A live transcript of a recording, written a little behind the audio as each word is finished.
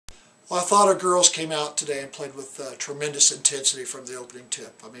Well, I thought our girls came out today and played with tremendous intensity from the opening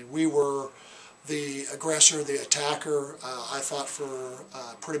tip. I mean, we were the aggressor, the attacker. I thought for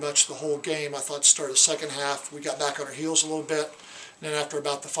pretty much the whole game, I thought to start the second half, we got back on our heels a little bit. And then after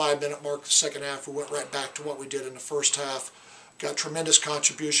about the 5-minute mark of the second half, we went right back to what we did in the first half. Got tremendous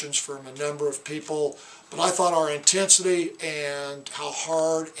contributions from a number of people. But I thought our intensity and how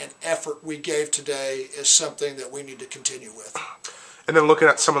hard and effort we gave today is something that we need to continue with. And then looking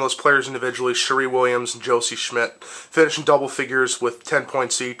at some of those players individually, Cherie Williams and Josie Schmidt finishing double figures with 10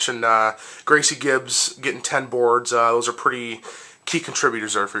 points each, and Gracie Gibbs getting 10 boards. Those are pretty key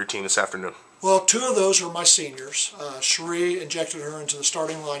contributors there for your team this afternoon. Well, 2 of those are my seniors. Cherie injected her into the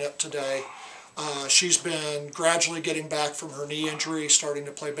starting lineup today. She's been gradually getting back from her knee injury, starting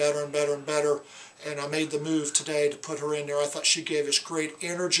to play better and better and better. And I made the move today to put her in there. I thought she gave us great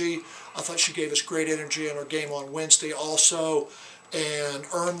energy. I thought she gave us great energy in our game on Wednesday also, and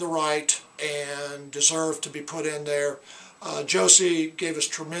earned the right and deserved to be put in there. Josie gave us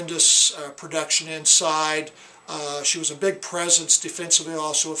tremendous production inside. She was a big presence defensively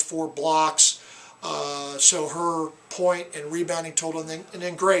also with 4 blocks. So her point and rebounding total, and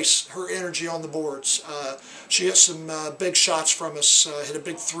then Grace, her energy on the boards. She hit some big shots from us, hit a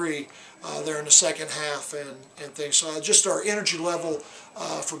big 3 there in the second half and things. So just our energy level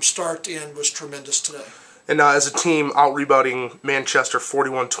from start to end was tremendous today. And as a team, out-rebounding Manchester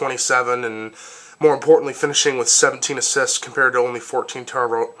 41-27, and more importantly, finishing with 17 assists compared to only 14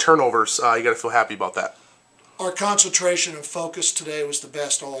 turnovers. You got to feel happy about that. Our concentration and focus today was the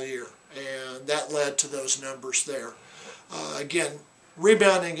best all year, and that led to those numbers there. Again,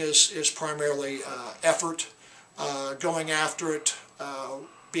 rebounding is primarily effort, going after it,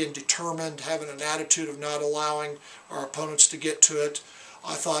 being determined, having an attitude of not allowing our opponents to get to it.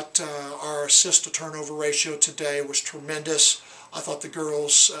 I thought our assist-to-turnover ratio today was tremendous. I thought the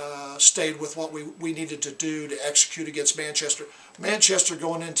girls stayed with what we needed to do to execute against Manchester. Manchester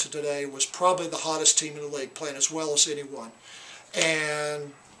going into today was probably the hottest team in the league, playing as well as anyone.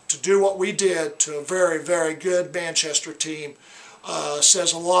 And to do what we did to a very, very good Manchester team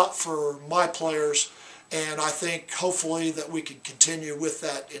says a lot for my players, and I think hopefully that we can continue with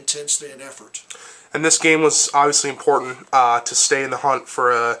that intensity and effort. And this game was obviously important to stay in the hunt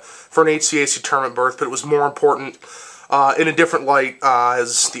for an HCAC tournament berth, but it was more important in a different light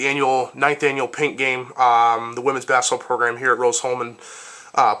as the 9th annual Pink Game, the women's basketball program here at Rose-Hulman,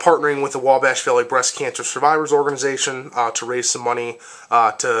 partnering with the Wabash Valley Breast Cancer Survivors Organization to raise some money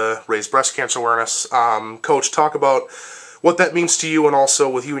to raise breast cancer awareness. Coach, talk about what that means to you, and also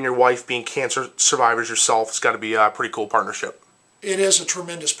with you and your wife being cancer survivors yourself. It's got to be a pretty cool partnership. It is a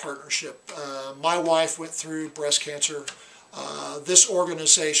tremendous partnership. My wife went through breast cancer. This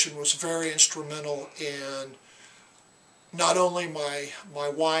organization was very instrumental in not only my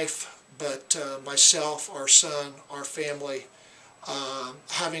wife, but myself, our son, our family,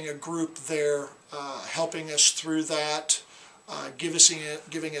 having a group there helping us through that,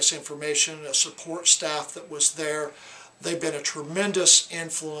 giving us information, a support staff that was there. They've been a tremendous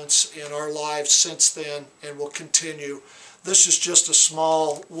influence in our lives since then and will continue. This is just a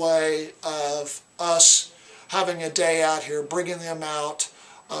small way of us having a day out here, bringing them out,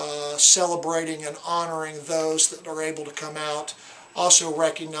 celebrating and honoring those that are able to come out, also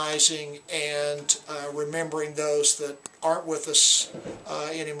recognizing and remembering those that aren't with us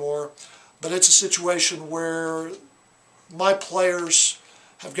anymore. But it's a situation where my players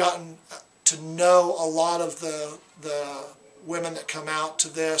have gotten to know a lot of the women that come out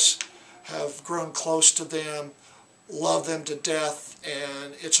to this, have grown close to them, love them to death,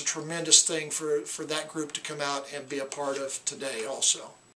 and it's a tremendous thing for that group to come out and be a part of today also.